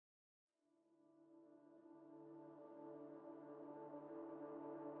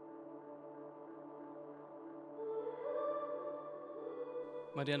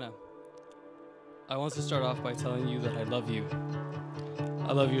Marianna, I want to start off by telling you that I love you.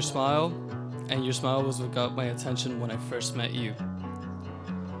 I love your smile, and your smile was what got my attention when I first met you.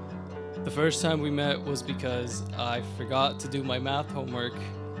 The first time we met was because I forgot to do my math homework.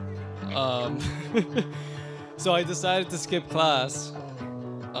 So I decided to skip class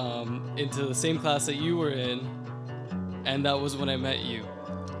into the same class that you were in, and that was when I met you.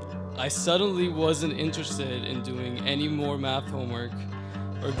 I suddenly wasn't interested in doing any more math homework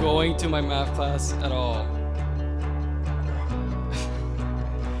or going to my math class at all.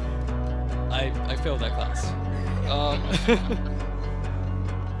 I failed that class.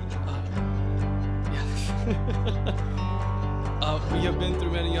 We have been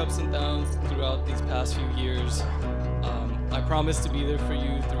through many ups and downs throughout these past few years. I promise to be there for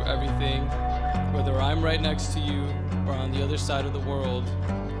you through everything, whether I'm right next to you or on the other side of the world.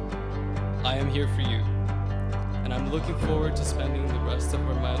 I am here for you, and I'm looking forward to spending the rest of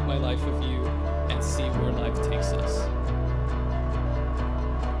my life with you and see where life takes us.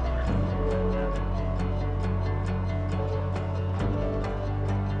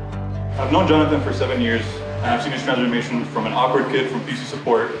 I've known Jonathan for 7 years, and I've seen his transformation from an awkward kid from PC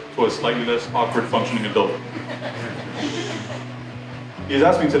support to a slightly less awkward functioning adult. He's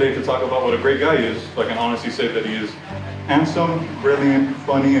asked me today to talk about what a great guy he is, so I can honestly say that he is handsome, brilliant,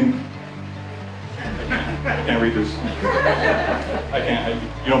 funny, and I can't read this. I can't.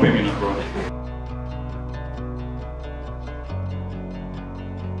 You don't pay me enough, bro.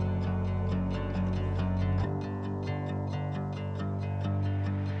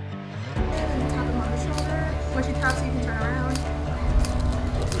 Tap him on the shoulder. Once you tap, so you can turn around.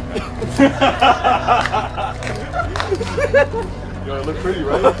 Yo, it looked pretty,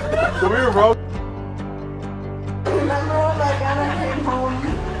 right? Come here, bro. Remember when Marianna came home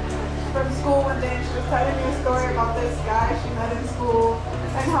from school one day and she was telling me a story about this guy she met in school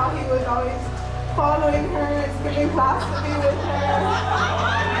and how he was always following her and skipping class to be with her.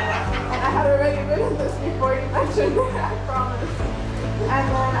 And I had already written this before you mentioned it, I promise. And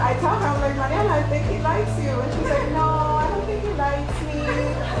then I tell her, I'm like, Marianna, I think he likes you. And she's like, no, I don't think he likes me.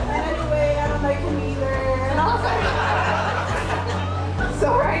 And anyway, I don't like him either. And I was like,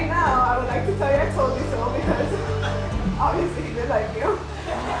 so right now, I would like to tell you I told you so because obviously he did like you.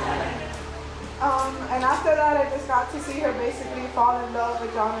 And after that, I just got to see her basically fall in love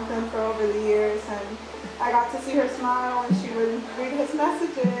with Jonathan for over the years. And I got to see her smile when she would read his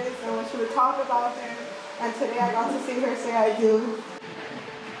messages and when she would talk about him. And today I got to see her say I do.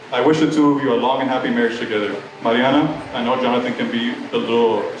 I wish the two of you a long and happy marriage together. Marianna, I know Jonathan can be a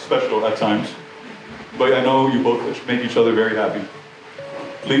little special at times, but I know you both make each other very happy.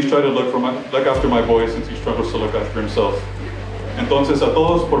 Please try to look after my boy since he struggles to look after himself. Entonces a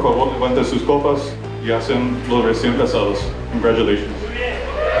todos, por favor, levanten sus copas y hacen los recién casados. Congratulations.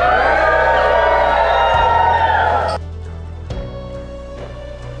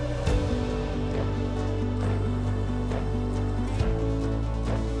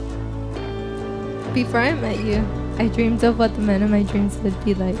 Before I met you, I dreamed of what the man of my dreams would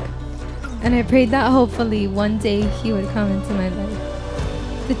be like. And I prayed that hopefully one day he would come into my life.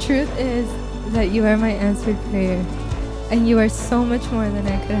 The truth is that you are my answered prayer, and you are so much more than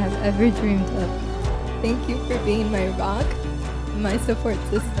I could have ever dreamed of. Thank you for being my rock, my support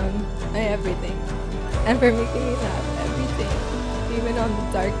system, my everything, and for making me laugh every day, even on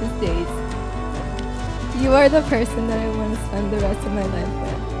the darkest days. You are the person that I want to spend the rest of my life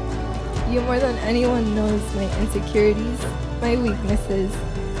with. You more than anyone knows my insecurities, my weaknesses,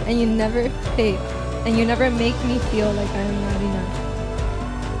 and you never fail, and you never make me feel like I am not enough.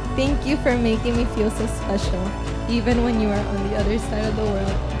 Thank you for making me feel so special, even when you are on the other side of the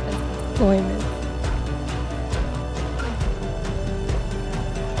world because of employment.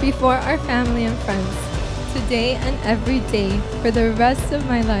 Before our family and friends, today and every day, for the rest of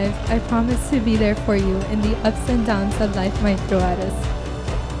my life, I promise to be there for you in the ups and downs that life might throw at us.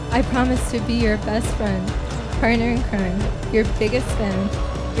 I promise to be your best friend, partner in crime, your biggest fan,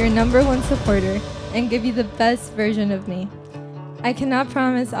 your #1 supporter, and give you the best version of me. I cannot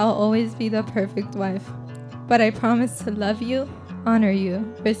promise I'll always be the perfect wife, but I promise to love you, honor you,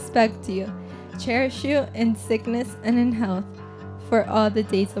 respect you, cherish you in sickness and in health for all the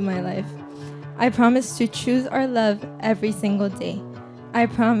days of my life. I promise to choose our love every single day. I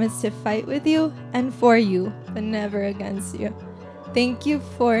promise to fight with you and for you, but never against you. Thank you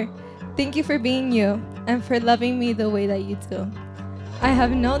for being you and for loving me the way that you do. I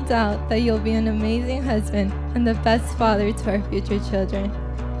have no doubt that you'll be an amazing husband and the best father to our future children.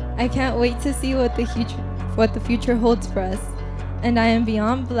 I can't wait to see what the future holds for us, and I am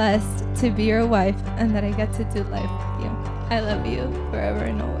beyond blessed to be your wife and that I get to do life with you. I love you forever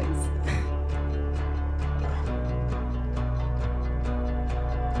and always.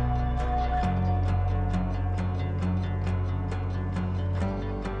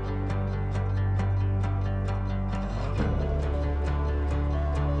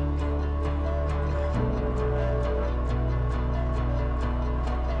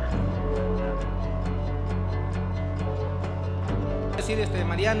 Decir,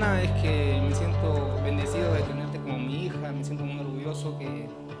 Marianna, es que me siento bendecido de tenerte como mi hija, me siento muy orgulloso que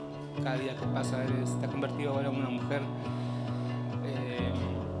cada día que pasa te has convertido ahora en una mujer.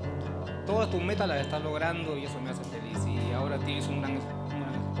 Todas tus metas las estás logrando y eso me hace feliz, y ahora tienes un gran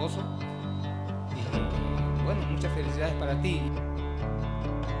esposo y bueno, muchas felicidades para ti.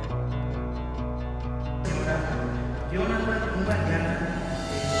 Jonathan y Marianna.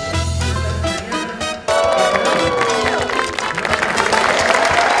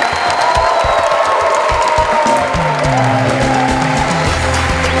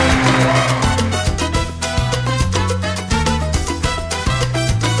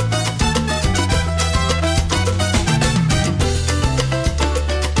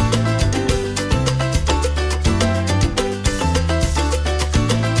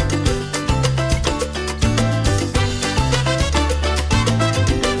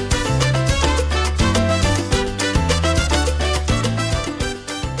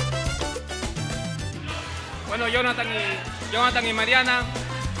 Bueno, Jonathan y Marianna,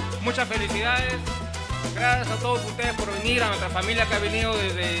 muchas felicidades. Gracias a todos ustedes por venir, a nuestra familia que ha venido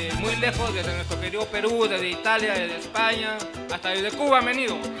desde muy lejos, desde nuestro querido Perú, desde Italia, desde España, hasta desde Cuba han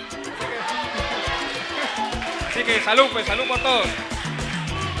venido. Así que salud, pues, salud por todos.